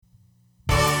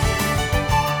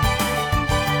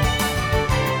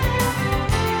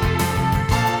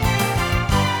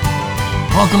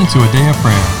Welcome to a day of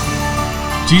prayer.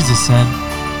 Jesus said,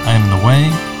 I am the way,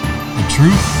 the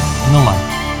truth, and the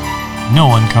life. No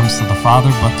one comes to the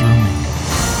Father but through me.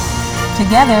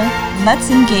 Together, let's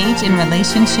engage in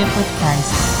relationship with Christ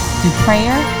through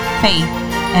prayer, faith,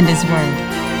 and His Word.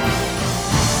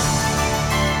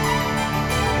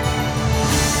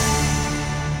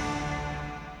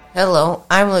 Hello,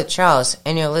 I'm Luke Charles,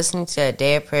 and you're listening to A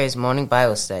Day of Prayer's morning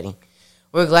Bible study.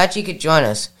 We're glad you could join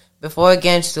us. Before we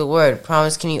get into the Word,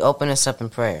 Promise, can you open us up in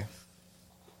prayer?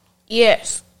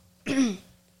 Yes. Lord,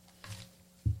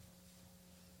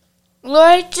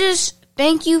 I just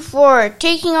thank you for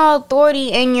taking all authority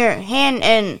in your hand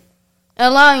and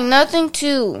allowing nothing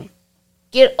to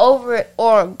get over it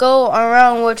or go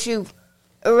around what you've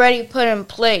already put in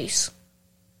place.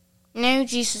 In the name of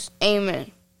Jesus, amen.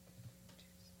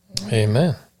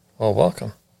 Amen. Well,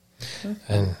 welcome.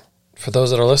 And for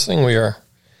those that are listening, we are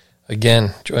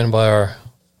again joined by our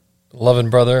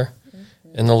beloved brother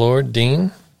in the Lord,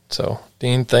 Dean. So,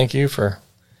 Dean, thank you for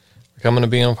coming to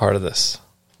being a part of this.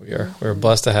 We're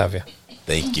blessed to have you.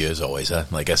 Thank you, as always.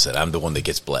 Like I said, I'm the one that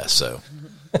gets blessed. So,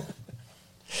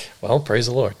 Well, praise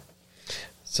the Lord.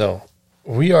 So,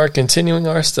 we are continuing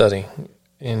our study.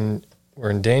 We're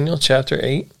in Daniel chapter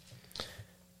 8,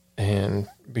 and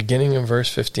beginning in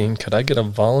verse 15. Could I get a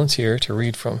volunteer to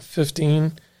read from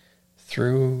 15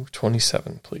 through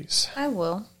 27, please? I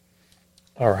will.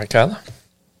 All right, Kyla.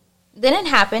 Then it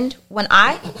happened, when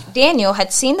I, Daniel,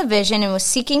 had seen the vision and was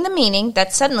seeking the meaning,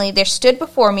 that suddenly there stood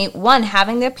before me one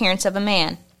having the appearance of a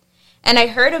man. And I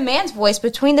heard a man's voice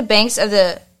between the banks of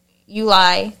the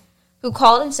Ulai, who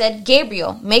called and said,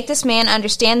 Gabriel, make this man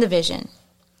understand the vision.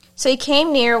 So he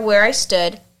came near where I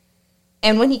stood,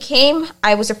 and when he came,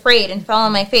 I was afraid and fell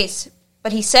on my face.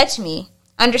 But he said to me,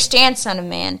 Understand, son of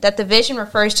man, that the vision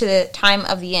refers to the time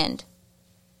of the end.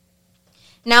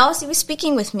 Now as he was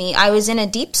speaking with me, I was in a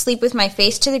deep sleep with my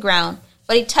face to the ground,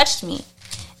 but he touched me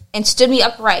and stood me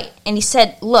upright. And he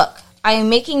said, Look, I am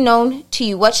making known to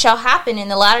you what shall happen in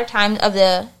the latter time of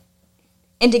the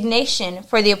indignation,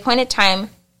 for the appointed time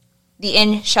the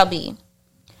end shall be.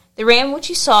 The ram which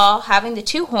you saw, having the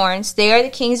two horns, they are the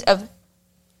kings of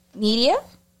Media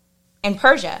and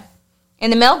Persia,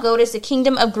 and the male goat is the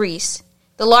kingdom of Greece.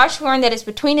 The large horn that is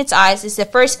between its eyes is the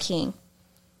first king.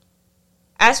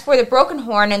 As for the broken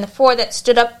horn and the four that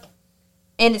stood up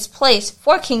in its place,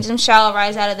 4 kingdoms shall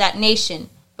arise out of that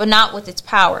nation, but not with its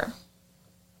power.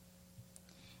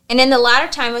 And in the latter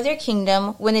time of their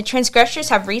kingdom, when the transgressors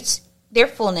have reached their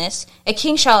fullness, a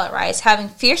king shall arise, having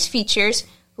fierce features,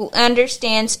 who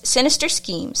understands sinister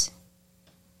schemes.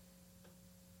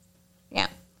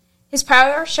 His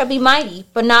power shall be mighty,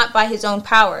 but not by his own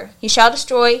power. He shall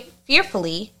destroy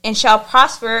fearfully, and shall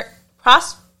prosper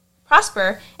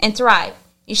and thrive.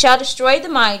 He shall destroy the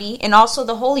mighty, and also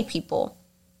the holy people.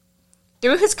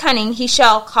 Through his cunning he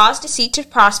shall cause deceit to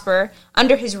prosper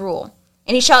under his rule.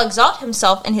 And he shall exalt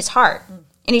himself in his heart.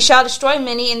 And he shall destroy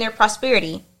many in their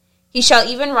prosperity. He shall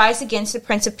even rise against the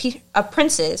prince of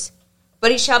princes,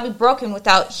 but he shall be broken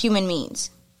without human means.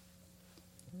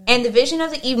 And the vision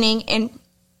of the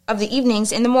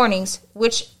evenings and the mornings,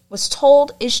 which was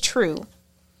told, is true.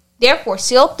 Therefore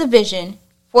seal up the vision,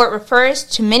 for it refers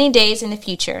to many days in the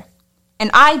future. And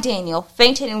I, Daniel,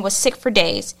 fainted and was sick for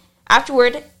days.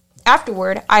 Afterward,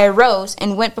 I arose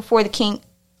and went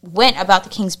about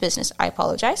the king's business. I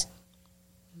apologize.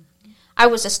 I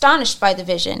was astonished by the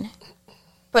vision,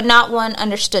 but no one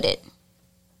understood it.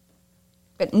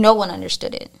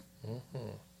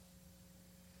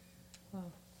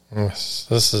 Yes,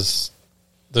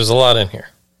 there's a lot in here.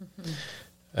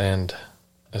 And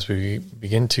as we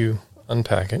begin to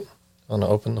unpack it, I want to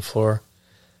open the floor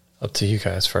up to you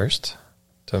guys first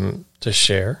to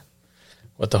share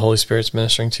what the Holy Spirit's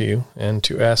ministering to you and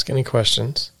to ask any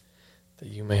questions that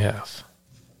you may have.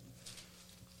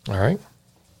 All right?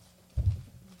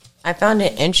 I found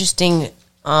it interesting,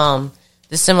 the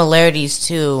similarities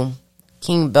to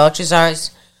King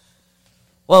Belshazzar's.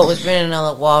 What was written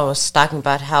on the wall was talking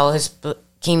about how his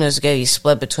kingdom was going to be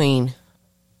split between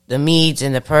the Medes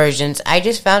and the Persians. I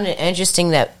just found it interesting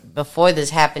that before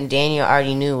this happened, Daniel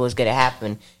already knew what was going to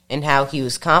happen and how he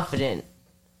was confident.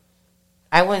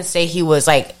 I wouldn't say he was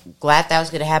glad that was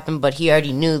going to happen, but he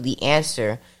already knew the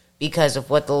answer because of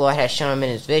what the Lord had shown him in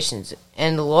his visions.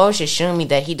 And the Lord should show me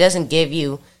that he doesn't give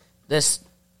you this,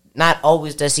 not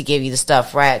always does he give you the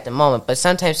stuff right at the moment, but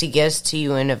sometimes he gives to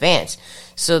you in advance.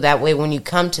 So that way when you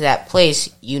come to that place,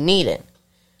 you need it.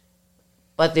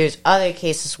 But there's other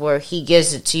cases where he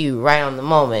gives it to you right on the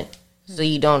moment, so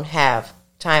you don't have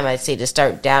time, I'd say, to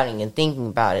start doubting and thinking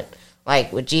about it.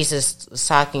 Like when Jesus was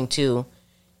talking to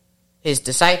his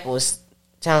disciples,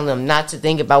 telling them not to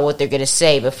think about what they're going to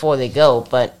say before they go,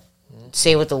 but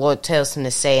say what the Lord tells them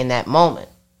to say in that moment.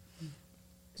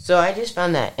 So I just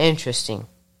found that interesting.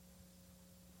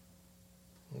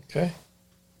 Okay.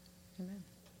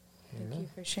 Thank you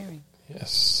for sharing.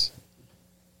 Yes.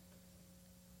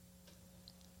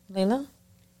 Layla?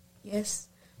 Yes.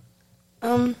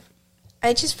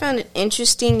 I just found it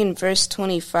interesting in verse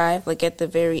 25, like at the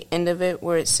very end of it,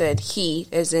 where it said he,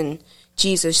 as in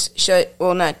Jesus,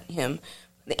 well, not him.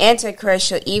 The Antichrist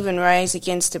shall even rise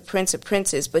against the Prince of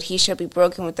Princes, but he shall be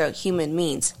broken without human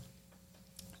means.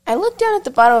 I looked down at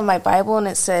the bottom of my Bible, and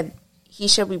it said, he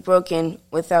shall be broken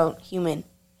without human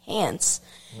hands.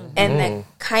 And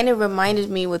that kind of reminded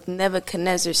me with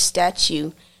Nebuchadnezzar's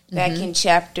statue back in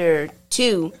chapter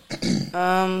 2,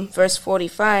 verse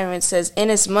 45, and it says,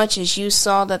 inasmuch as you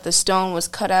saw that the stone was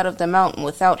cut out of the mountain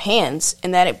without hands,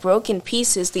 and that it broke in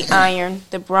pieces the iron,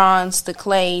 the bronze, the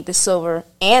clay, the silver,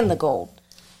 and the gold.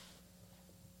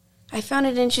 I found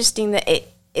it interesting that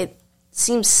it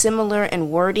seems similar in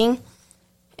wording,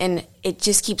 and it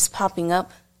just keeps popping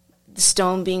up. The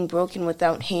stone being broken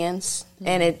without hands,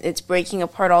 and it's breaking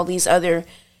apart all these other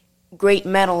great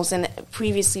metals. And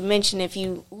previously mentioned, if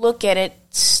you look at it,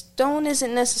 stone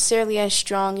isn't necessarily as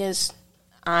strong as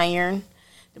iron.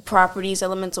 The properties,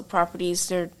 elemental properties,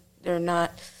 they're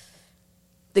not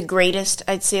the greatest,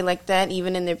 I'd say, like that,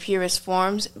 even in their purest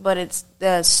forms. But it's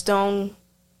the stone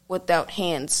without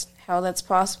hands. How that's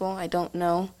possible, I don't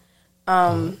know.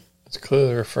 It's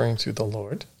clearly referring to the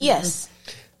Lord. Yes.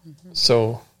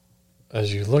 So,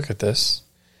 as you look at this,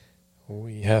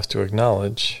 we have to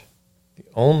acknowledge the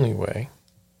only way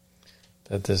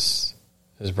that this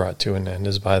is brought to an end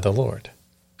is by the Lord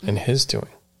and His doing.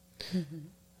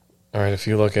 All right, if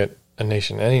you look at a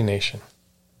nation, any nation,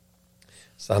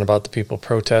 it's not about the people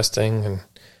protesting and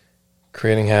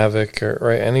creating havoc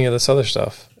or any of this other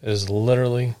stuff. It is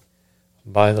literally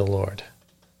by the Lord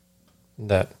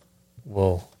that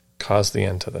will cause the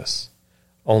end to this.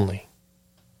 Only.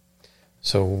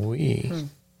 So we,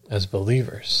 as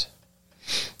believers,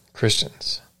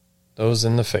 Christians, those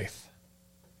in the faith,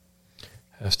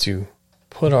 have to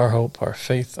put our hope, our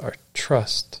faith, our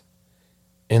trust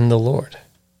in the Lord.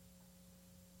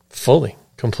 Fully,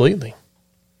 completely.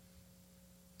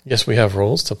 Yes, we have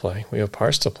roles to play. We have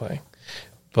parts to play.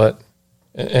 But,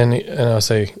 and I'll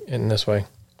say in this way,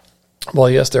 well,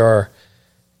 yes, there are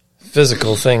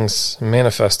physical things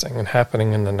manifesting and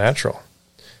happening in the natural.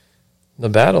 The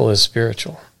battle is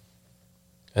spiritual.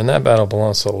 And that battle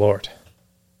belongs to the Lord.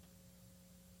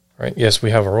 Right? Yes,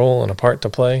 we have a role and a part to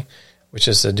play, which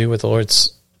is to do what the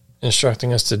Lord's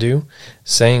instructing us to do,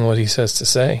 saying what He says to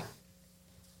say,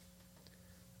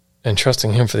 and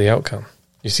trusting Him for the outcome.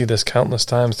 You see this countless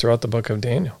times throughout the book of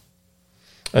Daniel.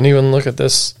 And even look at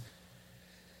this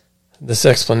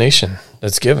explanation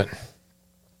that's given.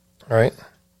 All right?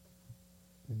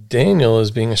 Daniel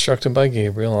is being instructed by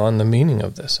Gabriel on the meaning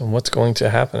of this and what's going to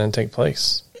happen and take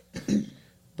place.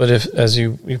 But if, as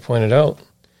you pointed out,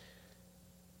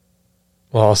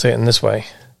 well, I'll say it in this way.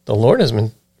 The Lord has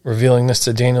been revealing this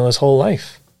to Daniel his whole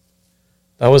life.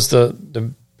 That was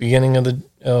the beginning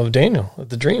of Daniel, of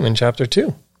the dream in chapter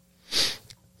 2.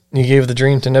 He gave the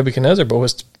dream to Nebuchadnezzar, but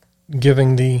was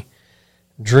giving the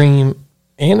dream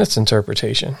and its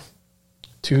interpretation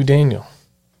to Daniel.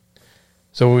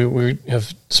 So we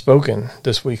have spoken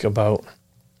this week about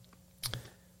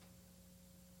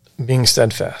being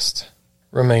steadfast,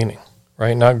 remaining,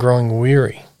 right? Not growing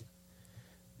weary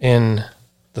in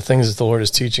the things that the Lord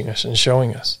is teaching us and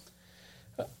showing us.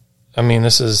 I mean,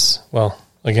 this is, well,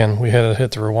 again, we had to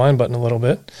hit the rewind button a little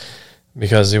bit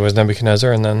because it was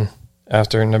Nebuchadnezzar, and then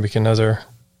after Nebuchadnezzar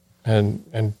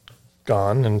had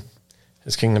gone and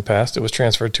his kingdom passed, it was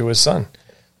transferred to his son,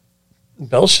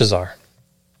 Belshazzar,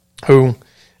 who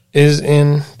is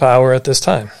in power at this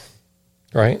time,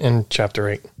 right, in chapter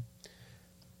 8.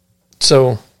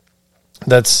 So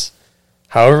that's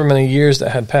however many years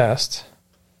that had passed.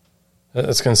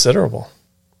 That's considerable,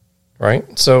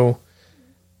 right? So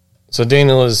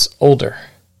Daniel is older,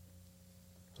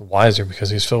 wiser because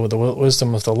he's filled with the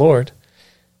wisdom of the Lord,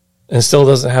 and still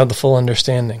doesn't have the full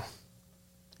understanding,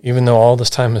 even though all this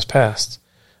time has passed,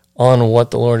 on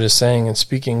what the Lord is saying and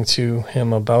speaking to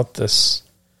him about these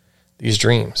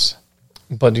dreams.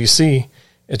 But you see,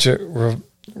 it's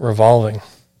revolving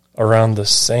around the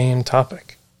same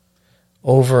topic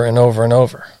over and over and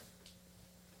over.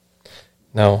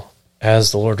 Now,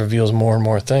 as the Lord reveals more and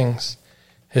more things,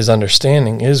 his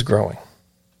understanding is growing.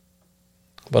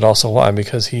 But also why?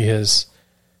 Because he has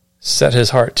set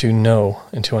his heart to know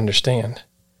and to understand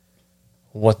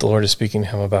what the Lord is speaking to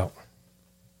him about,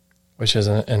 which is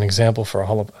an example for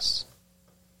all of us.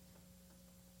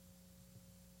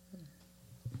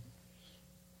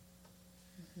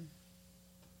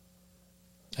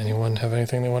 Anyone have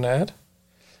anything they want to add?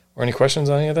 Or any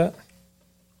questions on any of that?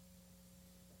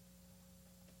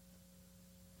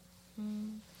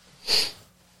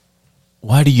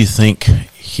 Why do you think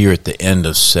here at the end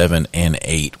of 7 and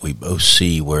 8 we both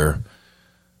see where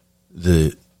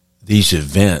these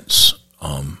events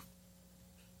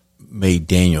made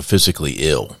Daniel physically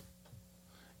ill?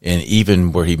 And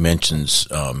even where he mentions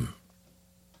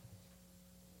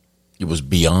it was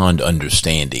beyond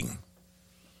understanding.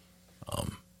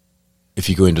 If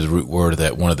you go into the root word of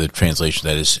that, one of the translations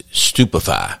that is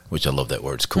stupefy, which I love that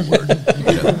word. It's a cool word.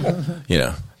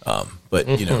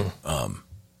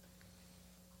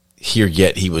 Here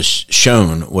yet he was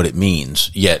shown what it means,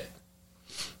 yet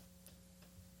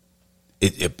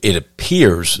it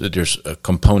appears that there's a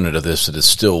component of this that is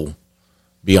still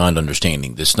beyond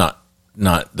understanding. That's not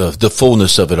the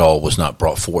fullness of it all was not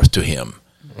brought forth to him.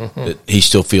 Mm-hmm. That he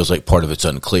still feels like part of it's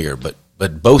unclear.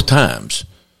 But both times,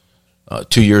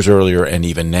 2 years earlier and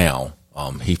even now,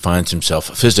 he finds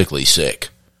himself physically sick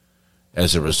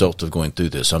as a result of going through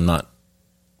this. I'm not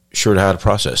sure how to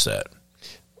process that.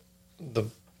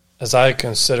 As I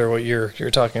consider what you're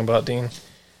talking about, Dean,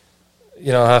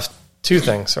 I have two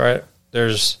things, right?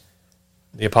 There's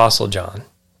the Apostle John,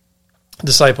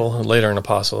 disciple, and later an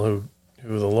apostle,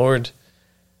 who the Lord,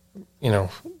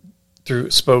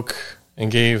 spoke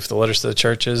and gave the letters to the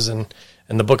churches and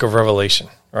the book of Revelation,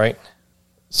 right?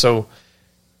 So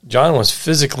John was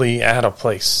physically at a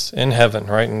place in heaven,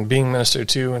 right, and being ministered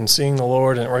to and seeing the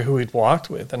Lord and who he'd walked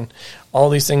with, and all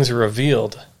these things are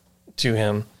revealed to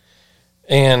him.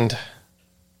 And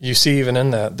you see even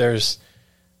in that there's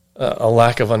a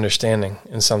lack of understanding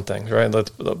in some things, right?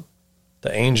 The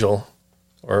angel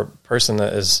or person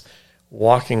that is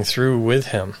walking through with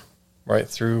him, right,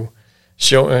 through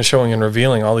showing and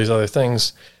revealing all these other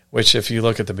things, which if you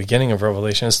look at the beginning of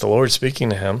Revelation, it's the Lord speaking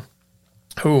to him,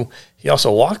 who he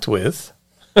also walked with,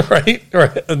 right,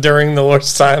 during the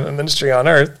Lord's time and ministry on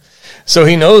earth. So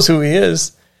he knows who he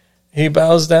is. He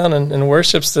bows down and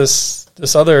worships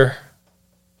this other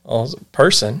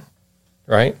person,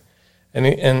 right?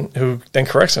 And who then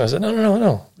corrects him. I said,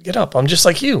 no, get up. I'm just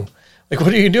like you. Like,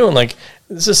 what are you doing? Like,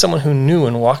 this is someone who knew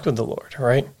and walked with the Lord,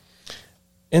 right?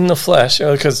 In the flesh,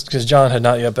 because John had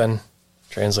not yet been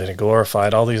translated,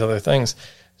 glorified, all these other things.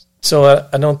 So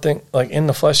I don't think, like, in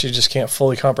the flesh, you just can't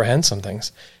fully comprehend some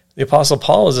things. The Apostle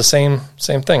Paul is the same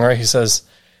thing, right? He says,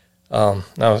 now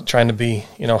trying to be,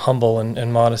 humble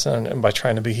and modest, and by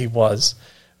trying to be, he was.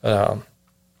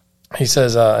 He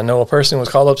says, I know a person was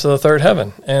called up to the third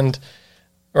heaven, and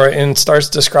starts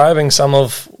describing some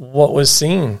of what was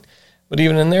seen. But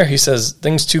even in there, he says,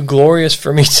 things too glorious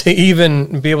for me to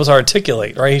even be able to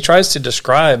articulate, right? He tries to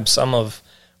describe some of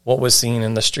what was seen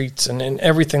in the streets and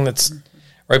everything that's,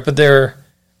 right? But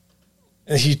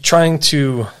he's trying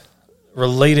to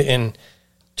relate it in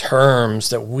terms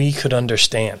that we could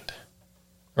understand,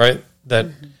 right?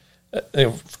 That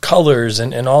colors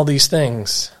and all these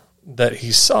things that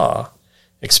he saw,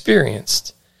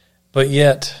 experienced, but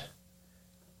yet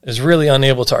is really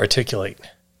unable to articulate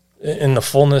in the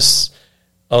fullness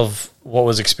of what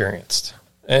was experienced.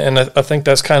 And I think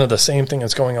that's kind of the same thing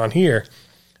that's going on here,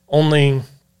 only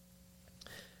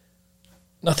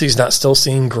not that he's not still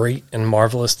seeing great and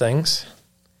marvelous things,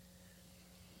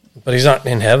 but he's not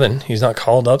in heaven. He's not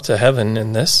called up to heaven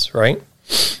in this, right?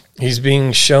 He's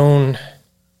being shown,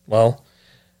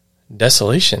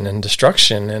 desolation and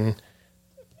destruction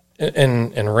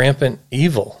and rampant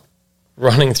evil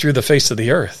running through the face of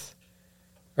the earth.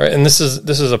 Right? And this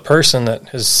is a person that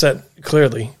has set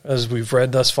clearly, as we've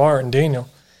read thus far in Daniel,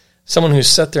 someone who's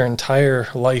set their entire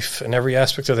life and every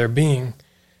aspect of their being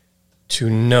to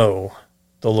know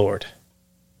the Lord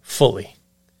fully.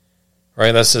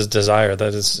 Right? That's his desire.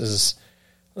 That is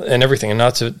and everything, and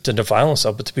not to defile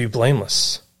himself, but to be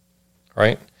blameless.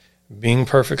 Right? Being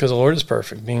perfect as the Lord is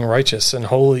perfect, being righteous and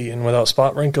holy and without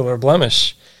spot, wrinkle, or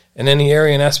blemish in any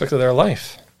area and aspect of their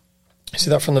life. You see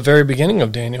that from the very beginning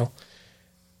of Daniel.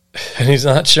 And he's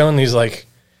not shown these, like,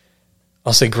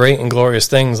 I'll say great and glorious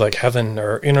things like heaven,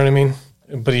 or, you know what I mean?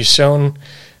 But he's shown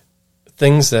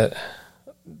things that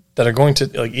are going to,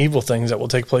 like, evil things that will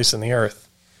take place in the earth.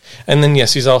 And then,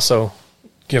 yes, he's also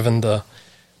given the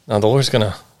Lord's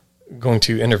going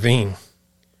to intervene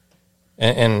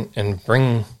and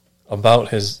bring about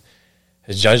his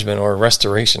judgment or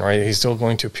restoration, right? He's still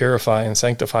going to purify and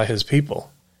sanctify his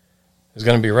people. There's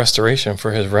going to be restoration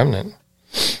for his remnant.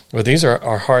 But these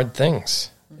are hard things,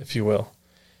 if you will.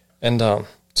 And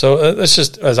so it's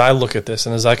just, as I look at this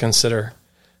and as I consider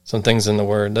some things in the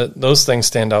Word, those things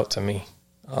stand out to me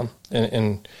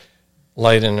in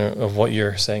light of what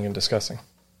you're saying and discussing.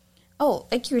 Oh,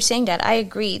 like you were saying, Dad, I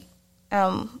agree.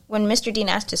 when Mr. Dean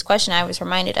asked his question, I was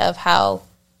reminded of how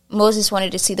Moses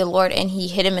wanted to see the Lord, and he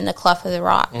hid him in the cleft of the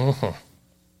rock. Mm-hmm.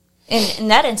 In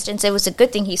that instance, it was a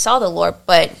good thing he saw the Lord,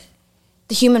 but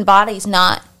the human body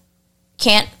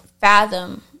can't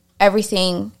fathom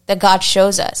everything that God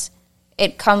shows us.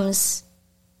 It's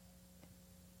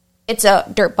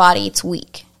a dirt body, it's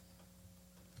weak.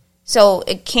 So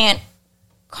it can't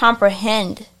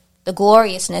comprehend the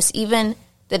gloriousness, even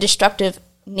the destructive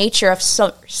nature of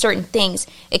certain things.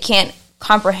 It can't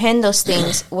comprehend those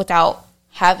things without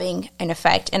having an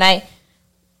effect. And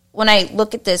when I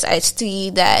look at this, I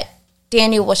see that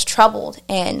Daniel was troubled,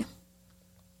 and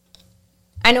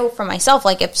I know for myself,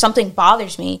 like, if something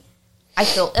bothers me, I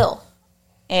feel ill.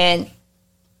 And,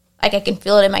 like, I can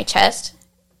feel it in my chest.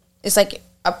 It's like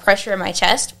a pressure in my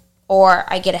chest, or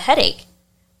I get a headache.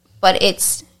 But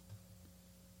it's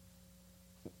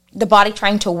the body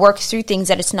trying to work through things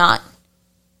that it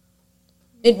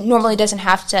normally doesn't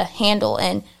have to handle.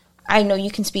 And I know you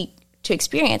can speak to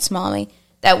experience, Mommy,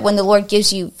 that when the Lord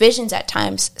gives you visions at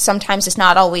times, sometimes it's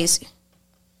not always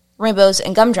rainbows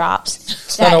and gumdrops.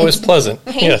 It's not always pleasant.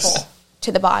 Painful Yes.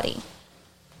 to the body.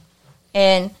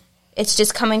 And it's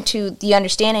just coming to the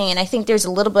understanding, and I think there's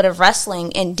a little bit of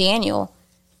wrestling in Daniel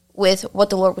with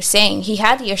what the Lord was saying. He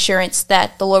had the assurance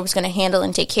that the Lord was going to handle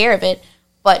and take care of it,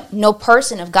 but no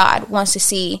person of God wants to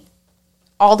see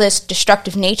all this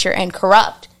destructive nature and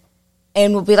corrupt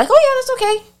and will be like, oh yeah, that's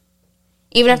okay.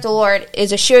 Even if the Lord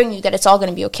is assuring you that it's all going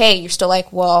to be okay, you're still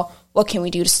like, well, what can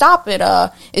we do to stop it?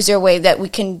 Is there a way that we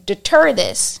can deter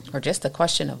this? Or just the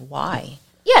question of why.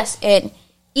 Yes, and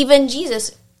even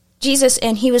Jesus,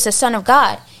 and he was the Son of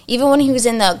God. Even when he was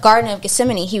in the Garden of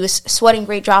Gethsemane, he was sweating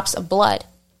great drops of blood.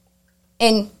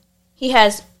 And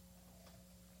as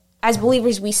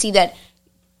believers, we see that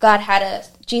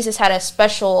Jesus had a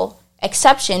special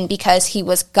exception because he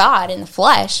was God in the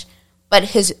flesh, but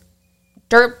his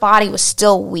dirt body was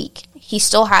still weak. He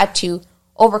still had to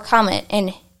overcome it,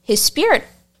 and his spirit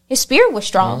was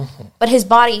strong, but his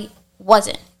body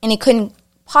wasn't, and he couldn't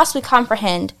possibly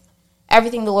comprehend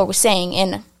everything the Lord was saying.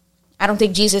 And I don't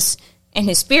think Jesus and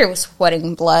his spirit was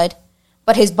sweating blood,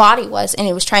 but his body was, and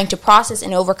it was trying to process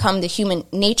and overcome the human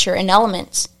nature and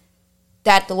elements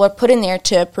that the Lord put in there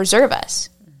to preserve us.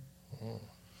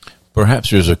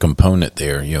 Perhaps there's a component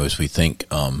there, as we think,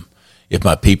 if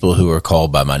my people who are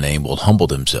called by my name will humble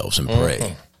themselves and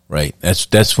pray, right?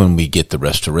 That's when we get the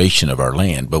restoration of our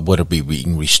land. But what are we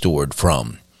being restored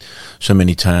from? So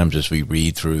many times as we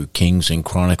read through Kings and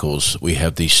Chronicles, we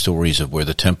have these stories of where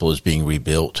the temple is being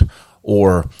rebuilt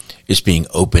or it's being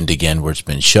opened again where it's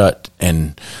been shut,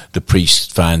 and the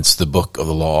priest finds the book of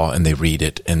the law and they read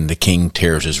it, and the king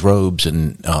tears his robes,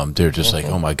 and they're just like,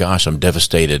 oh my gosh, I'm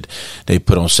devastated. They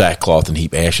put on sackcloth and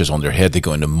heap ashes on their head. They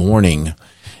go into mourning.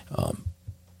 I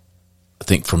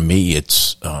think for me,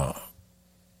 it's,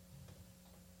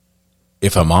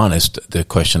 if I'm honest, the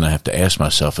question I have to ask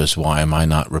myself is, why am I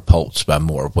not repulsed by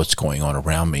more of what's going on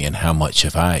around me, and how much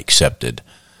have I accepted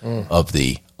of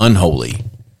the unholy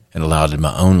and allowed in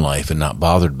my own life and not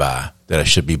bothered by, that I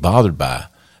should be bothered by,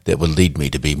 that would lead me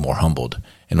to be more humbled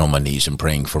and on my knees and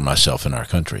praying for myself and our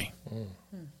country?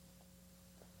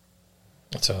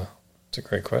 It's a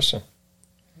great question.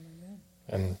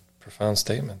 And profound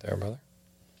statement there, brother.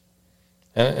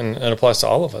 And it applies to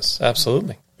all of us,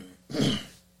 absolutely.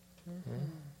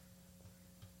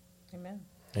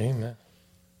 Amen.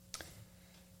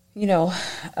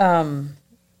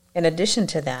 In addition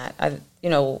to that,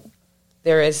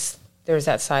 there's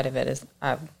that side of it.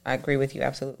 I agree with you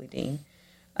absolutely, Dean.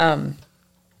 And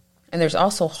there's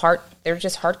also they're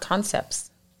just hard concepts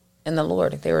in the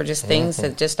Lord. They were just things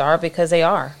that just are because they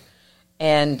are.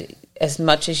 And as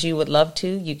much as you would love to,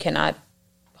 you cannot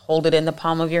hold it in the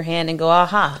palm of your hand and go,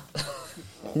 aha,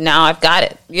 now I've got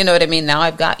it. You know what I mean? Now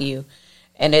I've got you.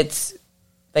 And it's,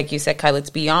 like you said, Kyle,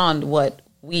 it's beyond what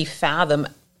we fathom.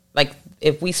 Like,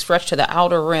 if we stretch to the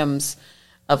outer rims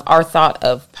of our thought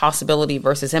of possibility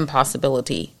versus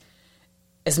impossibility,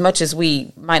 as much as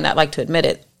we might not like to admit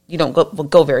it, you don't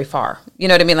go very far. You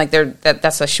know what I mean? Like,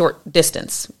 that's a short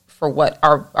distance for what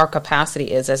our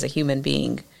capacity is as a human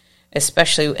being,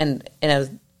 especially in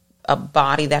a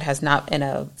body that has not, in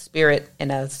a spirit,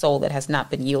 in a soul that has not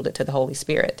been yielded to the Holy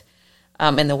Spirit,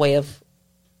 in the way of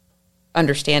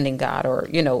understanding God, or,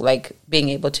 like being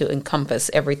able to encompass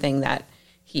everything that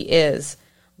he is.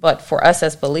 But for us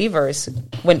as believers,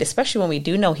 especially when we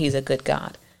do know he's a good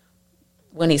God,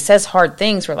 when he says hard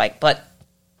things, we're like, but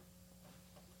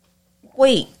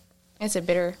wait. It's a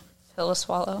bitter pill to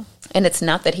swallow. And it's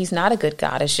not that he's not a good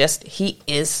God. It's just he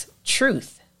is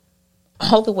truth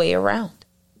all the way around.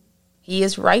 He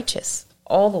is righteous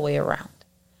all the way around.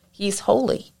 He's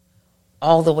holy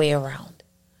all the way around.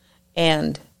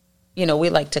 And, you know, we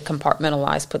like to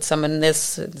compartmentalize, put some in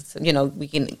this, you know, we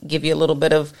can give you a little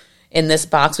bit of in this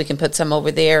box, we can put some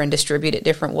over there and distribute it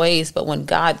different ways. But when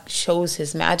God shows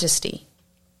his majesty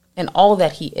and all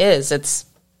that he is, it's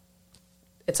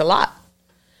a lot.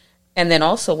 And then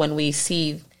also when we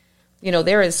see, you know,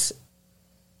 there is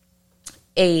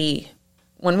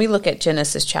when we look at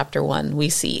Genesis chapter 1, we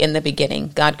see in the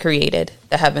beginning, God created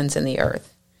the heavens and the earth.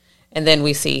 And then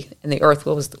we see, and the earth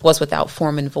was without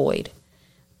form and void.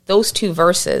 Those two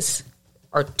verses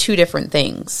are two different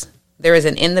things. There is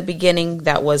an in the beginning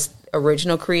that was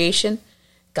original creation.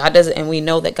 God doesn't, and we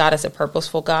know that God is a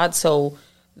purposeful God. So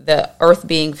the earth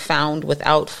being found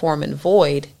without form and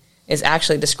void is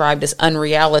actually described as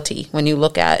unreality. When you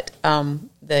look at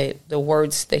the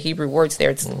words, the Hebrew words there,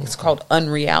 it's called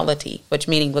unreality, which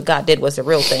meaning what God did was the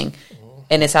real thing,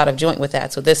 and it's out of joint with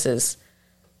that. So this is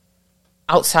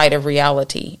outside of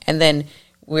reality. And then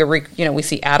we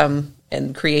see Adam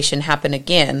and creation happen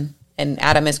again, and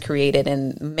Adam is created,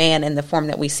 and man in the form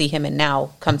that we see him in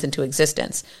now comes into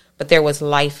existence. But there was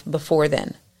life before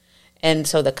then. And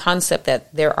so the concept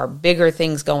that there are bigger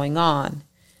things going on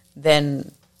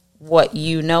than what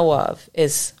you know of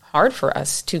is hard for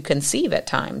us to conceive at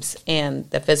times. And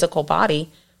the physical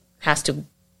body has to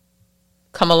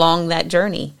come along that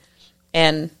journey.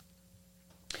 And,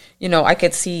 you know, I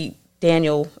could see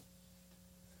Daniel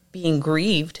being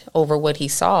grieved over what he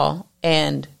saw,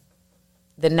 and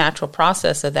the natural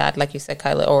process of that, like you said,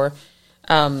 Kyla, or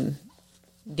Dean,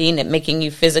 it making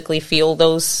you physically feel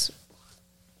those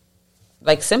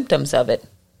like symptoms of it.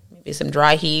 Maybe some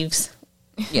dry heaves,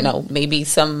 you know, maybe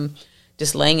some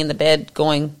just laying in the bed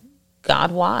going,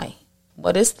 God, why?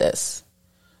 What is this?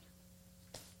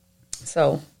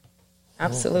 So,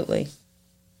 absolutely.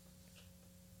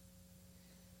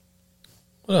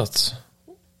 What else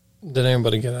did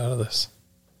anybody get out of this?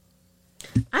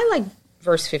 I like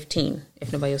verse 15,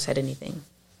 if nobody else had anything.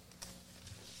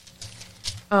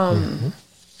 It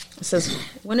says,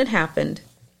 then it happened,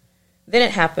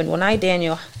 when I,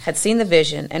 Daniel, had seen the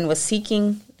vision and was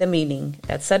seeking the meaning,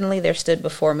 that suddenly there stood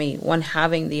before me one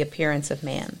having the appearance of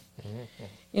man.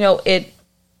 You know, it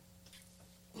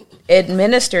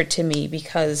ministered to me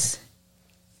because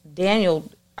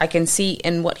Daniel, I can see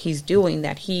in what he's doing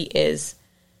that he is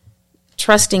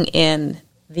trusting in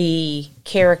the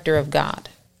character of God.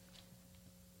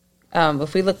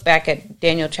 If we look back at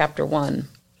Daniel chapter 1,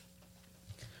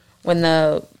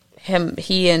 when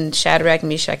he and Shadrach,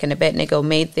 Meshach, and Abednego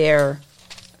made their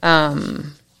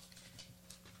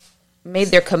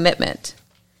commitment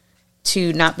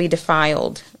to not be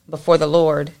defiled before the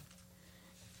Lord.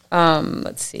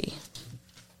 Let's see.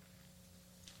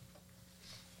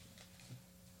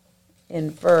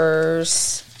 In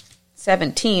verse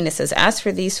 17, it says, as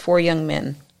for these 4 young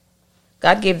men,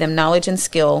 God gave them knowledge and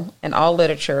skill in all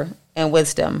literature and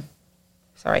wisdom.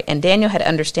 And Daniel had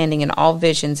understanding in all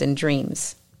visions and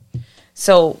dreams.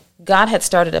 So God had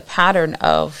started a pattern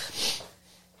of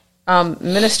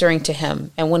ministering to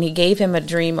him. And when he gave him a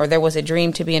dream, or there was a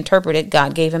dream to be interpreted,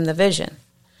 God gave him the vision.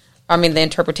 The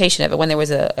interpretation of it. When there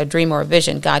was a dream or a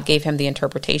vision, God gave him the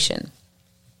interpretation.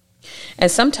 And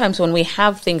sometimes when we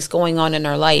have things going on in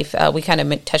our life, we kind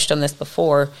of touched on this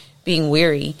before, being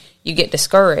weary, you get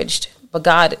discouraged. But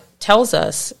God tells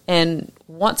us and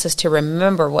wants us to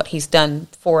remember what he's done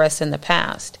for us in the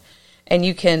past. And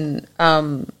you can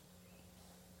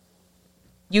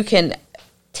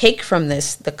take from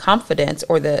this the confidence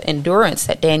or the endurance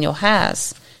that Daniel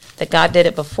has, that God did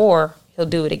it before, he'll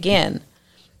do it again.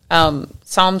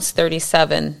 Psalms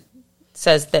 37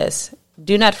 says this,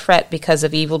 do not fret because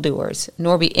of evildoers,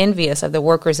 nor be envious of the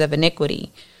workers of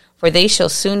iniquity, for they shall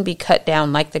soon be cut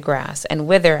down like the grass and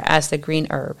wither as the green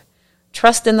herb.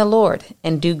 Trust in the Lord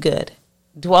and do good.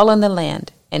 Dwell in the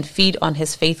land and feed on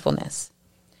his faithfulness.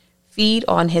 Feed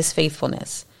on his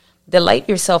faithfulness. Delight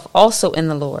yourself also in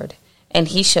the Lord, and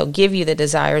he shall give you the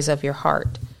desires of your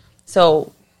heart.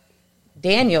 So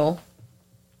Daniel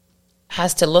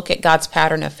has to look at God's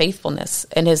pattern of faithfulness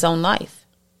in his own life.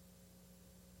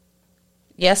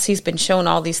 Yes, he's been shown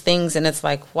all these things, and it's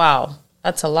like, wow,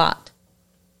 that's a lot.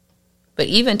 But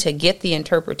even to get the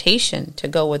interpretation to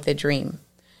go with the dream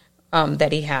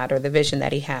that he had, or the vision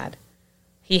that he had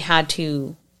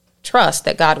to trust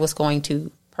that God was going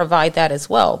to provide that as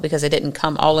well, because it didn't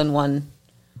come all in one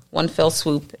fell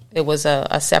swoop. It was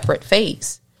a separate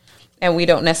phase. And we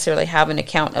don't necessarily have an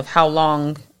account of how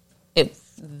long it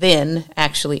then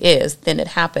actually is. Then it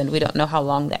happened. We don't know how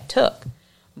long that took.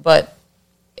 But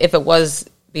if it was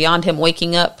beyond him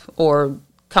waking up or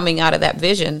coming out of that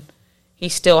vision, he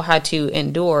still had to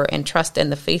endure and trust in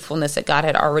the faithfulness that God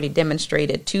had already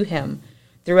demonstrated to him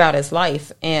throughout his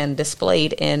life and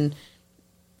displayed in,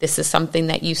 this is something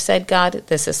that you said, God,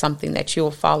 this is something that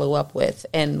you'll follow up with,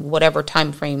 and whatever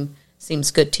time frame seems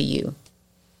good to you,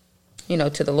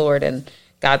 to the Lord. And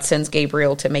God sends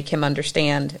Gabriel to make him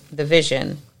understand the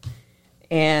vision.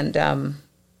 And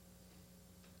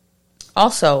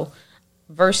also,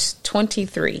 verse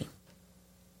 23,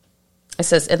 it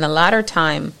says, in the latter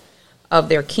time of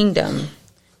their kingdom,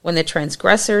 when the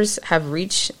transgressors have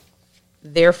reached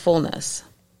their fullness,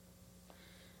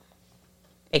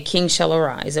 a king shall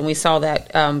arise. And we saw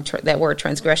that that word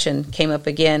transgression came up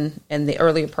again in the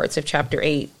earlier parts of chapter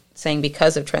 8, saying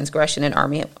because of transgression, an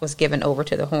army was given over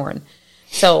to the horn.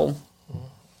 So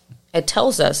it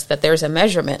tells us that there's a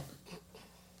measurement.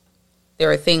 There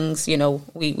are things,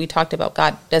 we talked about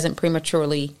God doesn't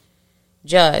prematurely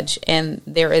judge, and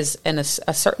there is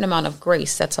a certain amount of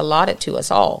grace that's allotted to us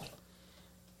all,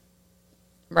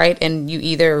 right? And you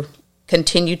either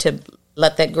continue to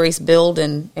let that grace build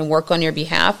and work on your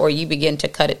behalf, or you begin to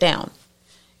cut it down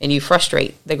and you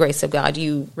frustrate the grace of God.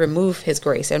 You remove his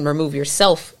grace and remove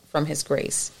yourself from his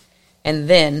grace, and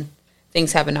then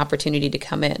things have an opportunity to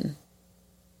come in.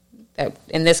 That,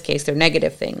 in this case, they're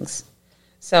negative things.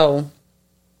 So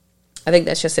I think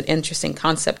that's just an interesting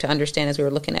concept to understand as we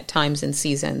were looking at times and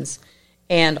seasons,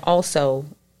 and also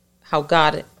how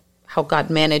God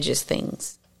manages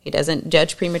things. He doesn't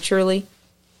judge prematurely,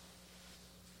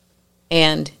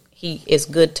 and he is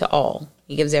good to all.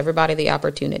 He gives everybody the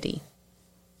opportunity.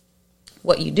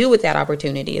 What you do with that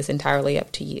opportunity is entirely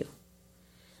up to you.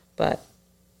 But,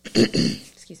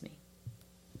 excuse me.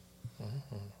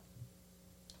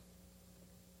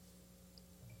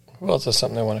 Who else has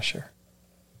something they want to share?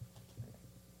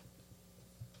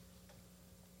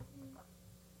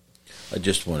 I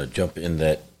just want to jump in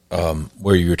that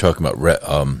where you were talking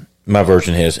about, my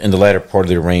version has, in the latter part of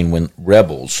their reign when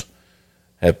rebels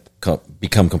have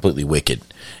become completely wicked.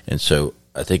 And so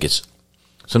I think it's,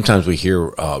 sometimes we hear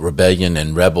rebellion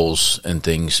and rebels and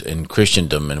things in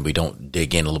Christendom, and we don't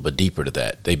dig in a little bit deeper to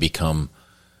that. They become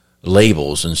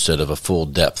labels instead of a full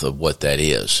depth of what that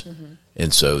is. Mm-hmm.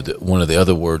 And so one of the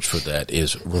other words for that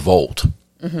is revolt.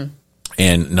 Mm-hmm.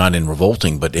 And not in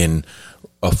revolting, but in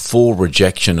a full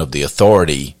rejection of the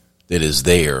authority that is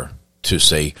there to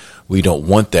say, we don't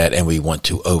want that and we want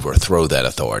to overthrow that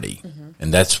authority. Mm-hmm.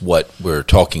 And that's what we're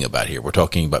talking about here. We're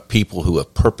talking about people who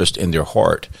have purposed in their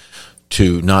heart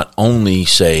to not only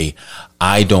say,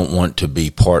 I don't want to be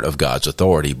part of God's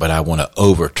authority, but I want to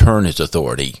overturn his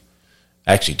authority,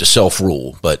 actually to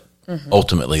self-rule, but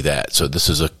ultimately that. So this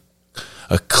is a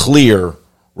clear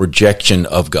rejection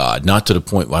of God, not to the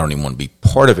point where I don't even want to be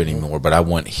part of it anymore, but I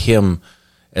want him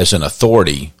as an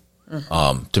authority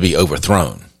to be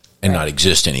overthrown and not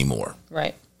exist anymore.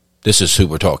 Right. This is who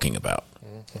we're talking about.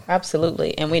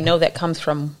 Absolutely. And we know that comes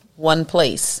from one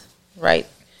place, right?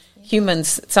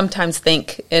 Humans sometimes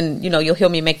think, and, you'll hear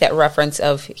me make that reference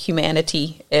of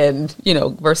humanity and,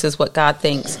 versus what God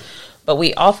thinks. But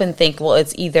we often think, well,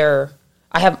 it's either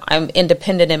I'm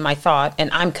independent in my thought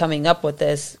and I'm coming up with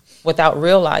this without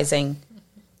realizing,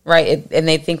 right? And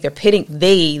they think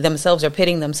they themselves are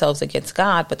pitting themselves against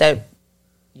God, but that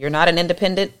you're not an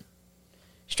independent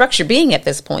structure being at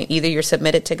this point. Either you're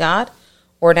submitted to God,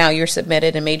 or now you're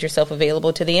submitted and made yourself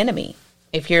available to the enemy.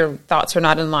 If your thoughts are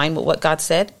not in line with what God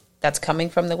said, that's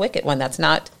coming from the wicked one. That's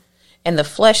not. And the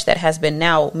flesh that has been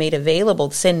now made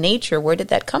available, sin nature, where did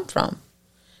that come from?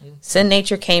 Sin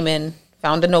nature came in,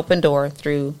 found an open door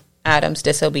through Adam's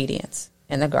disobedience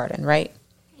in the garden, right?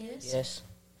 Yes.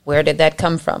 Where did that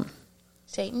come from?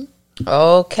 Satan.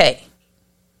 Okay.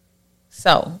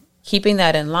 So keeping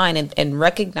that in line and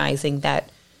recognizing that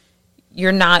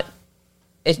you're not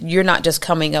just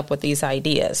coming up with these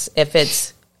ideas. If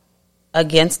it's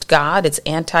against God, it's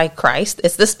antichrist.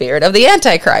 It's the spirit of the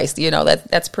antichrist.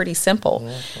 That's pretty simple.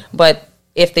 Mm-hmm. But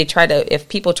if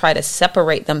people try to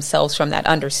separate themselves from that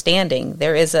understanding,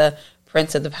 there is a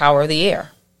prince of the power of the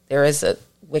air. There is a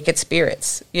wicked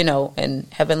spirits, in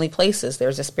heavenly places.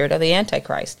 There's a spirit of the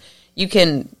antichrist. You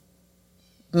can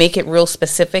make it real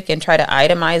specific and try to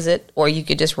itemize it, or you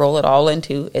could just roll it all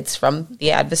into it's from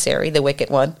the adversary, the wicked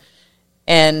one,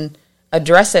 and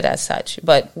address it as such.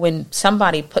 But when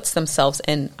somebody puts themselves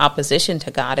in opposition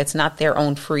to God, it's not their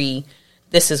own free,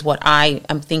 this is what I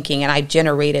am thinking, and I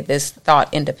generated this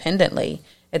thought independently.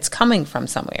 It's coming from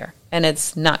somewhere, and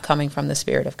it's not coming from the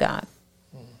Spirit of God.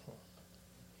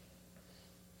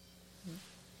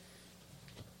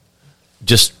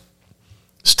 Just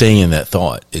staying in that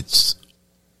thought,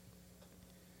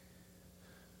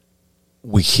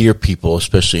 we hear people,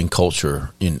 especially in culture,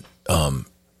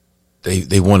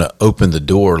 they want to open the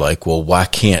door like, well, why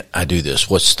can't I do this?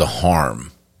 What's the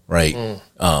harm, right?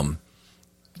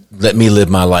 Let me live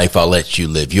my life. I'll let you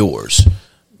live yours.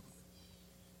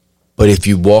 But if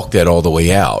you walk that all the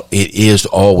way out, it is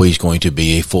always going to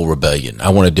be a full rebellion. I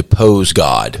want to depose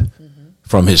God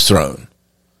from his throne.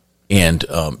 And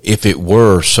if it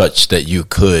were such that you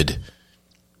could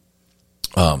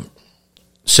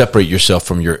separate yourself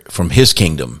from his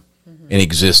kingdom and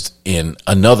exist in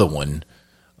another one,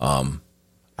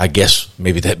 I guess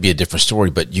maybe that'd be a different story,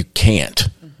 but you can't,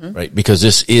 right? Because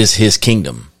this is his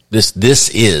kingdom. This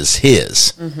is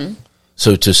his.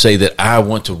 So to say that I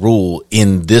want to rule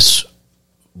in this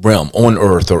realm on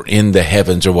earth or in the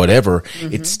heavens or whatever,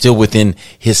 it's still within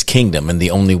his kingdom. And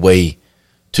the only way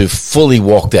to fully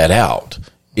walk that out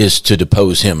is to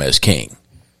depose him as king.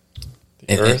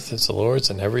 The earth is the Lord's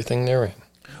and everything therein.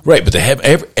 Right, but they have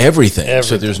everything.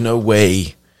 So there's no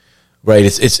way. Right,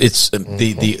 it's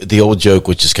the old joke,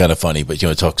 which is kind of funny, but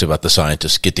it talks about the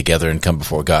scientists get together and come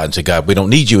before God and say, God, we don't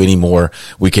need you anymore.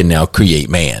 We can now create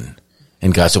man.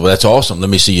 And God said, well, that's awesome.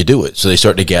 Let me see you do it. So they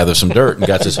start to gather some dirt, and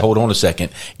God says, hold on a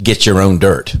second, get your own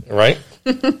dirt. Right.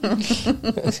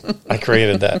 I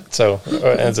created that. So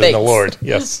as in the Lord,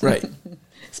 yes. Right.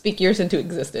 Speak yours into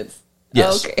existence.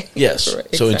 Yes. Okay. Yes. Right,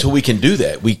 So exactly. until we can do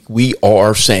that, we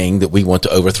are saying that we want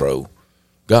to overthrow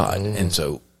God. And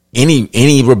so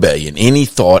any rebellion, any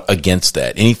thought against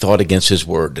that, any thought against his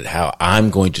word, that how I'm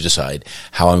going to decide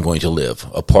how I'm going to live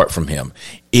apart from him,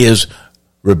 is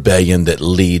rebellion that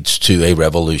leads to a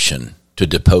revolution to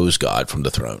depose God from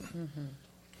the throne.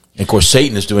 And of course,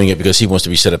 Satan is doing it because he wants to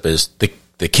be set up as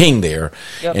the king there,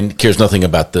 and cares nothing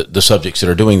about the subjects that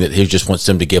are doing that. He just wants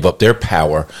them to give up their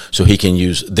power so he can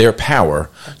use their power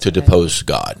to depose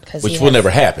God, which will never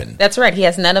happen. That's right. He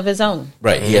has none of his own.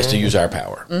 Right. He has to use our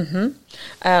power.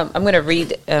 I'm going to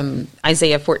read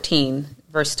Isaiah 14,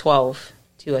 verse 12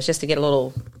 to us, just to get a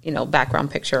little, background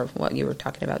picture of what you were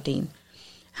talking about, Dean.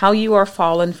 How you are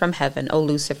fallen from heaven, O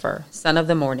Lucifer, son of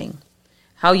the morning.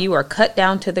 How you are cut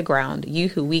down to the ground, you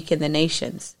who weaken the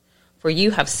nations. For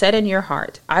you have said in your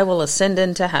heart, I will ascend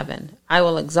into heaven. I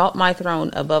will exalt my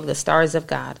throne above the stars of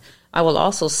God. I will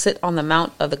also sit on the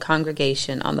mount of the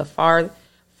congregation on the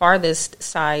farthest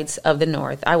sides of the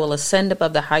north. I will ascend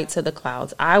above the heights of the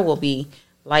clouds. I will be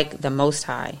like the Most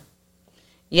High.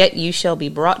 Yet you shall be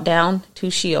brought down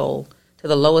to Sheol, to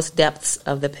the lowest depths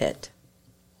of the pit.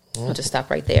 I'll just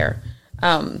stop right there.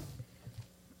 And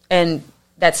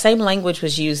that same language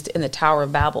was used in the Tower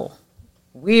of Babel.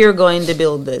 We're going to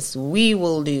build this. We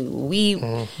will do.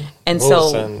 And We'll so,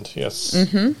 ascend, yes.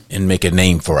 And make a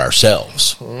name for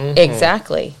ourselves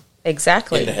exactly. in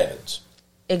the heavens.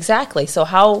 Exactly. So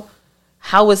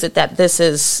how is it that this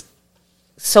is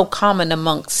so common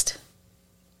amongst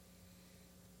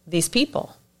these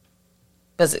people?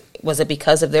 Was it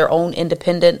because of their own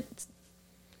independent,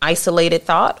 isolated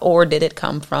thought, or did it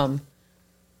come from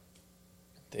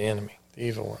The enemy, the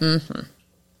evil one.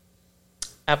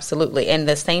 absolutely? And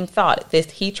the same thought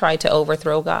that he tried to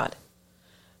overthrow God,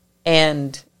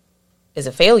 and is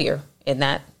a failure in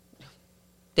that.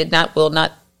 Will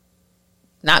not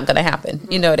going to happen.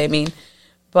 You know what I mean?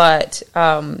 But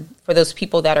for those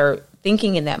people that are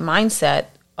thinking in that mindset,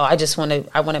 I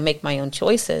want to make my own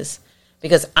choices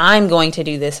because I'm going to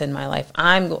do this in my life.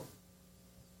 The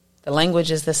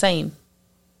language is the same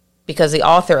because the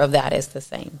author of that is the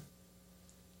same.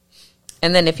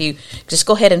 And then if you just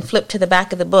go ahead and flip to the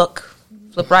back of the book,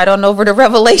 flip right on over to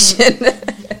Revelation,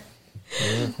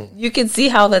 you can see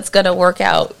how that's going to work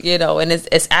out, and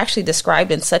it's actually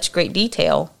described in such great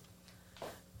detail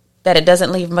that it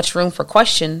doesn't leave much room for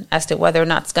question as to whether or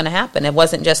not it's going to happen. It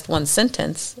wasn't just one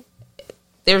sentence.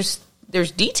 There's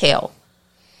detail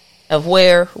of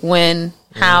where, when,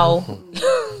 how,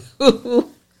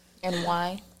 And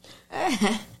why?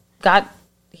 God,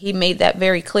 he made that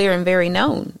very clear and very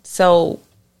known. So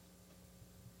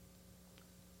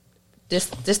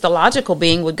just the logical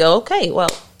being would go, okay, well,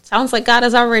 sounds like God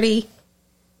is already,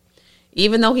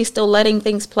 even though he's still letting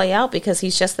things play out because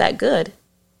he's just that good.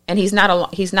 And he's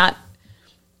not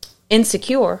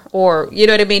insecure, or, you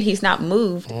know what I mean? He's not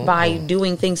moved by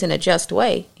doing things in a just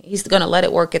way. He's going to let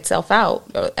it work itself out.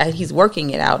 He's working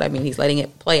it out. I mean, he's letting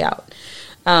it play out.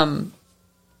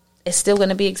 It's still going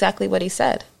to be exactly what he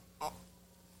said.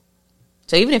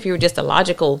 So even if you were just a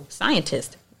logical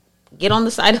scientist, get on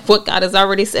the side of what God has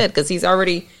already said, because he's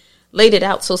already laid it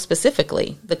out so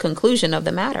specifically, the conclusion of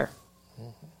the matter.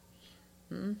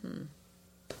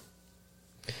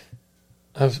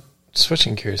 I'm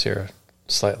switching gears here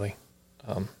slightly.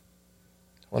 I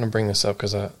want to bring this up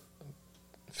because I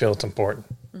feel it's important.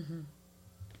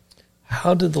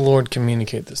 How did the Lord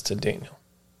communicate this to Daniel?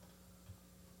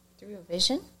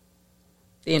 Vision?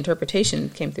 The interpretation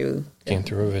came through. Came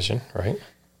through a vision, right?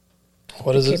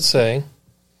 What does it say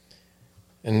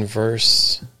in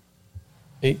verse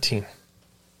 18?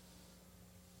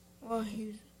 Well,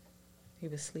 He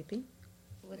was sleeping.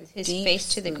 With his face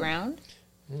to the ground?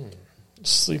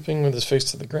 Sleeping with his face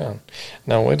to the ground.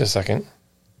 Now, wait a second.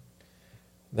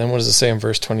 Then what does it say in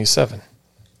verse 27?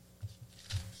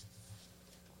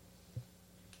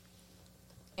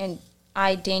 And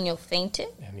I, Daniel, fainted?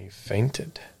 And he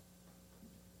fainted.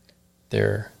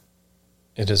 There,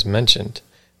 it is mentioned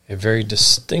a very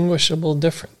distinguishable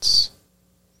difference.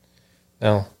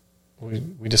 Now, we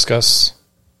discuss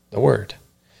the word.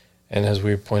 And as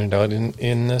we pointed out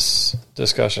in this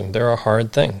discussion, there are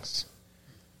hard things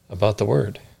about the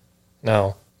word.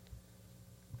 Now,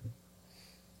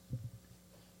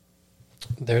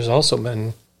 there's also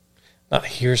been, not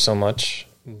here so much,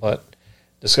 but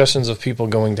discussions of people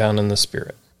going down in the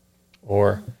spirit,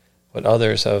 or what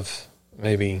others have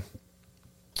maybe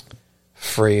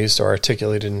phrased or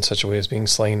articulated in such a way as being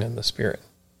slain in the spirit.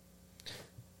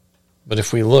 But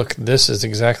if we look, this is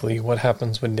exactly what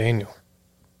happens with Daniel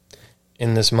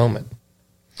in this moment.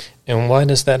 And why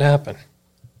does that happen?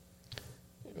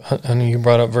 Honey, you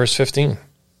brought up verse 15.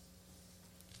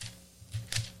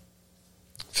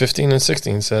 15 and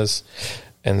 16 says,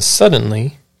 "And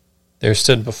suddenly there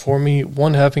stood before me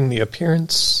one having the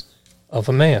appearance of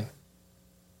a man."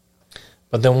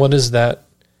 But then what is that,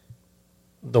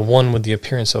 the one with the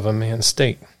appearance of a man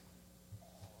state?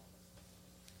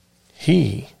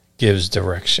 He gives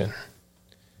direction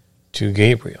to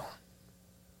Gabriel.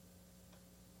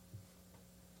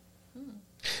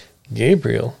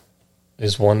 Gabriel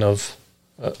is one of,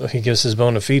 he gives his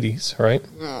bona fides, right?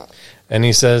 And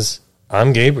he says,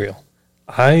 I'm Gabriel.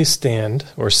 I stand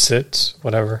or sit,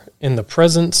 whatever, in the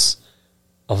presence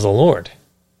of the Lord.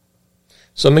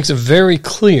 So it makes it very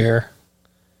clear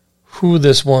who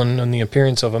this one in the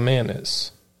appearance of a man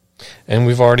is. And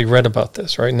we've already read about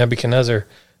this, right? Nebuchadnezzar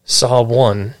saw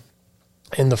one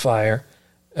in the fire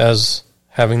as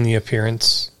having the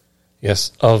appearance,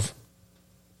 yes, of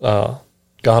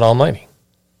God Almighty.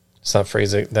 It's not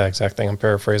phrasing that exact thing, I'm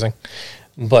paraphrasing,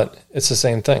 but it's the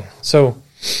same thing. So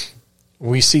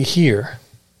we see here,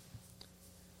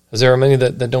 as there are many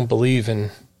that don't believe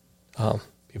in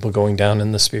people going down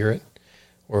in the spirit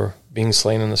or being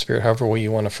slain in the spirit, however way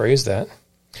you want to phrase that.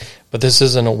 But this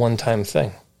isn't a one-time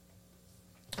thing.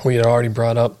 We had already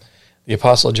brought up the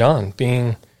Apostle John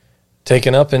being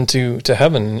taken up into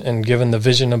heaven and given the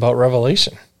vision about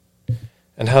Revelation.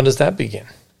 And how does that begin?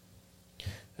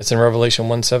 It's in Revelation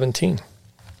 1:17.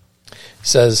 It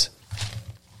says,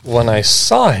 when I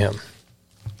saw him,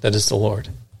 that is the Lord,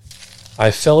 I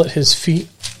fell at his feet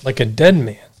like a dead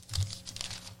man.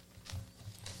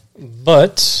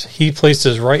 But he placed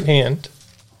his right hand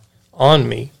on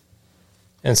me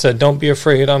and said, don't be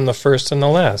afraid, I'm the first and the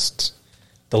last,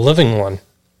 the living one.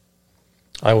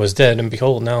 I was dead, and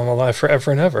behold, now I'm alive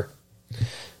forever and ever.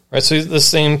 Right, so the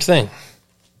same thing.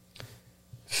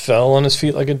 Fell on his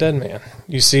feet like a dead man.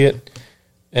 You see it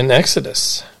in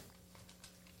Exodus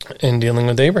in dealing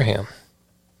with Abraham.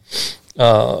 He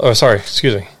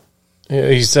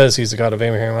says he's the God of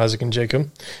Abraham, Isaac, and Jacob.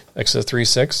 Exodus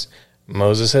 3:6.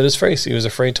 Moses hid his face. He was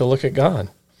afraid to look at God.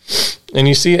 And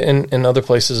you see it in other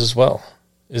places as well.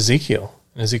 Ezekiel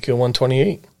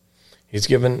 1:28. He's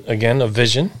given, again, a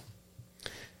vision.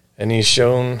 And he's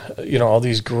shown, all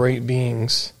these great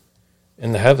beings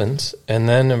in the heavens. And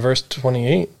then in verse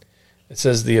 28, it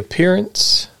says, the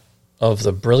appearance of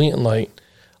the brilliant light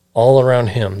all around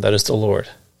him, that is the Lord,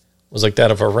 was like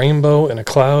that of a rainbow in a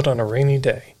cloud on a rainy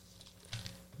day.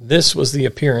 This was the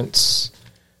appearance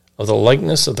of the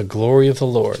likeness of the glory of the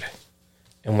Lord.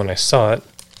 And when I saw it,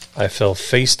 I fell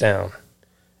face down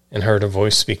and heard a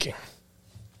voice speaking.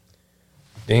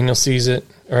 Daniel sees it.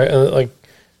 Right?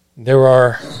 There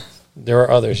are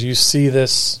others. You see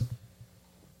this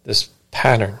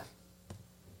pattern,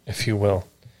 if you will.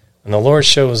 And the Lord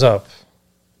shows up,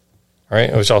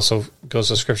 right? Which also goes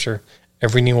to Scripture.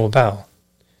 Every knee will bow.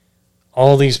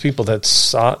 All these people that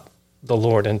sought the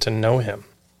Lord and to know him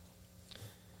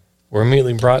were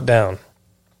immediately brought down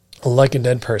like a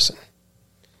dead person.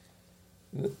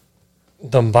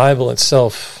 The Bible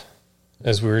itself,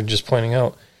 as we were just pointing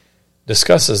out,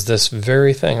 discusses this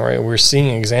very thing, right? We're seeing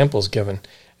examples given,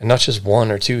 and not just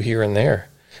one or two here and there,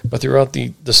 but throughout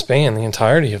the span, the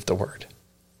entirety of the Word.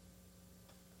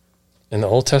 In the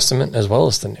Old Testament as well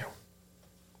as the New.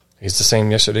 He's the same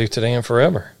yesterday, today, and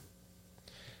forever.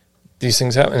 These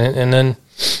things happen, and then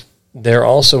they're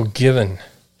also given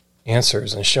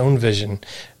answers and shown vision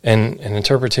and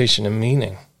interpretation and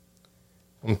meaning.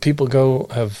 When people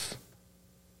have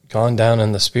gone down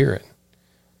in the spirit.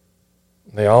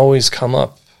 They always come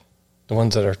up, the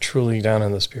ones that are truly down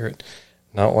in the spirit,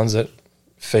 not ones that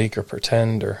fake or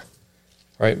pretend or,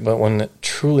 right? But when it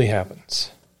truly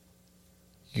happens,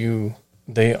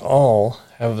 they all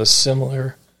have a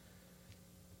similar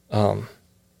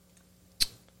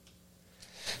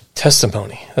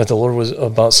testimony that the Lord was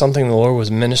about something the Lord was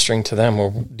ministering to them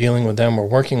or dealing with them or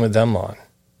working with them on.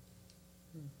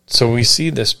 So we see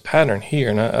this pattern here,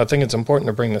 and I think it's important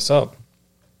to bring this up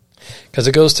because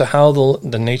it goes to how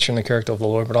the nature and the character of the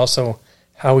Lord, but also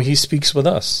how he speaks with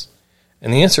us.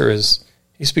 And the answer is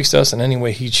he speaks to us in any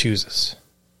way he chooses.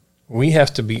 We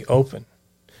have to be open,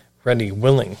 ready,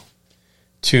 willing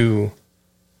to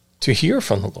hear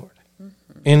from the Lord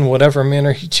in whatever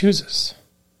manner he chooses.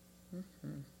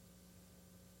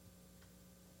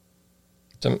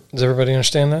 Does everybody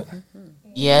understand that?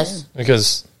 Yes.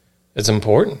 Because it's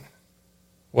important.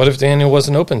 What if Daniel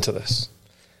wasn't open to this?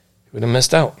 He would have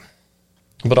missed out.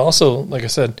 But also, like I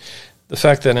said, the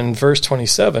fact that in verse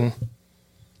 27,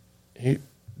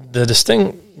 the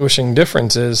distinguishing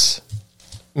difference is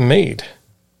made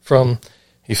from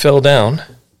he fell down,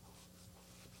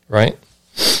 right?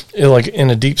 Like in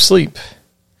a deep sleep.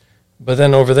 But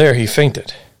then over there, he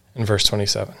fainted in verse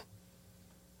 27.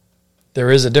 There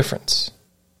is a difference.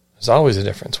 There's always a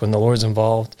difference when the Lord's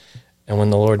involved and when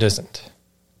the Lord isn't.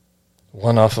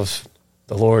 One off of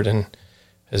the Lord and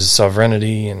his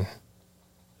sovereignty and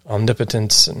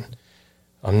omnipotence and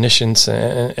omniscience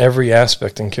and every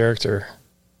aspect and character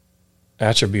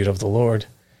attribute of the Lord,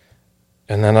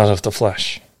 and then out of the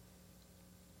flesh.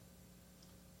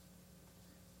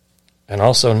 And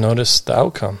also notice the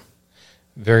outcome.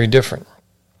 Very different.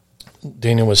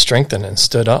 Daniel was strengthened and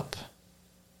stood up,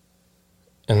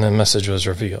 and the message was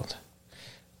revealed.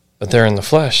 But there in the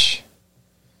flesh,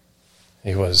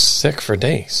 he was sick for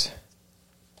days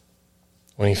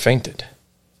when he fainted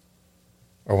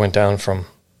or went down from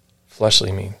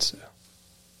fleshly means.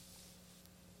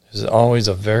 There's always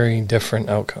a very different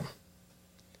outcome.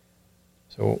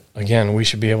 So again, we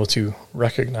should be able to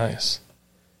recognize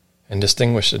and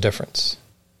distinguish the difference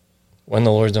when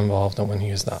the Lord's involved and when he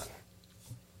is not.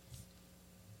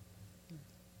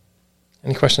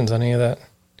 Any questions on any of that?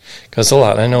 Because it's a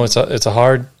lot. I know it's a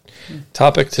hard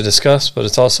topic to discuss, but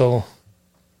it's also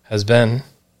has been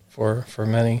for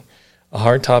many a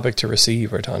hard topic to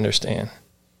receive or to understand.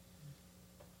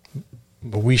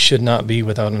 But we should not be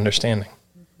without understanding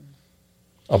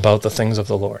about the things of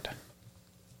the Lord.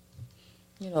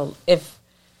 If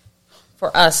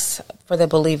for us, for the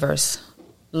believers,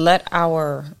 let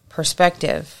our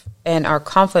perspective and our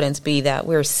confidence be that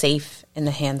we're safe in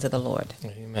the hands of the Lord.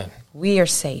 Amen. We are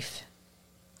safe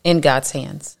in God's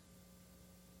hands.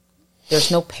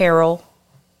 There's no peril.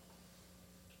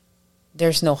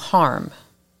 There's no harm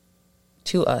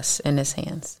to us in his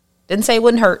hands. Didn't say it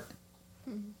wouldn't hurt,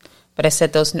 but I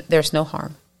said there's no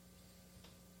harm.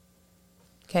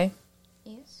 Okay?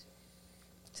 Yes.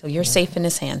 So you're safe in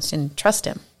his hands, and trust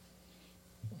him.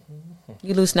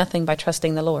 You lose nothing by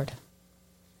trusting the Lord.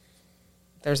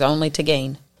 There's only to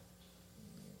gain.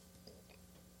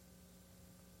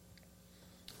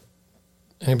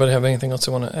 Anybody have anything else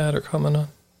they want to add or comment on?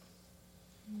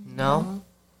 No.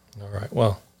 All right.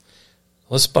 Well,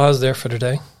 let's pause there for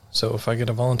today. So if I get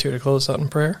a volunteer to close out in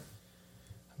prayer,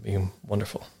 that'd be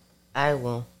wonderful. I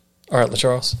will. All right,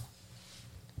 LaCharles.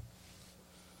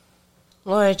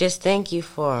 Lord, I just thank you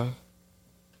for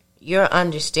your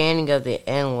understanding of the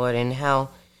end, Lord, and how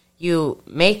you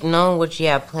make known what you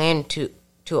have planned to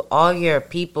all your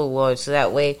people, Lord, so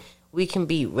that way we can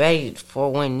be ready for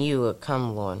when you will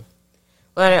come, Lord.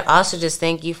 Lord, I also just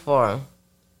thank you for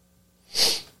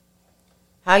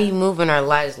how you move in our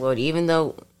lives, Lord, even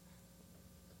though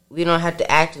we don't have to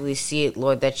actively see it,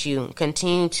 Lord, that you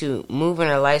continue to move in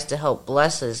our lives to help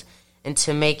bless us and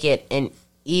to make it an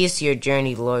easier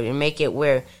journey, Lord, and make it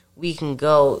where we can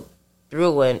go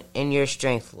through it in your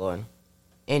strength, Lord.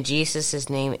 In Jesus'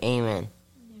 name, amen.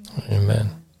 Amen.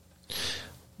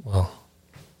 Well,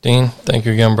 Dean, thank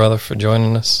you again, brother, for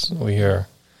joining us. We are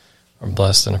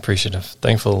blessed and appreciative.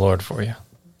 Thankful to the Lord for you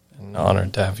and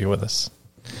honored to have you with us.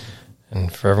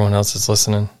 And for everyone else that's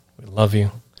listening, we love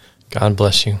you. God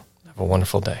bless you. Have a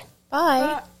wonderful day.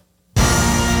 Bye.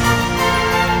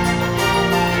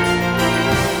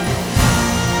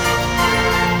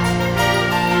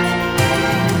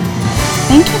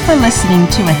 Thank you for listening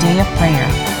to A Day of Prayer.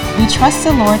 We trust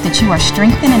the Lord that you are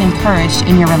strengthened and encouraged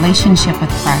in your relationship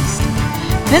with Christ.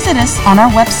 Visit us on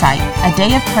our website,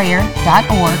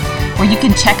 adayofprayer.org, where you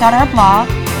can check out our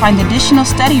blog, find additional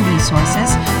study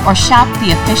resources, or shop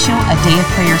the official A Day of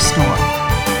Prayer store.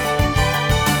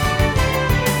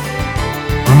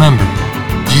 remember,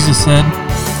 Jesus said,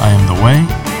 I am the way,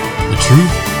 the truth,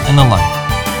 and the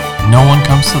life. No one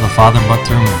comes to the Father but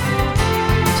through me.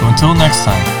 So until next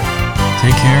time,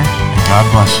 take care and God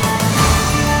bless you.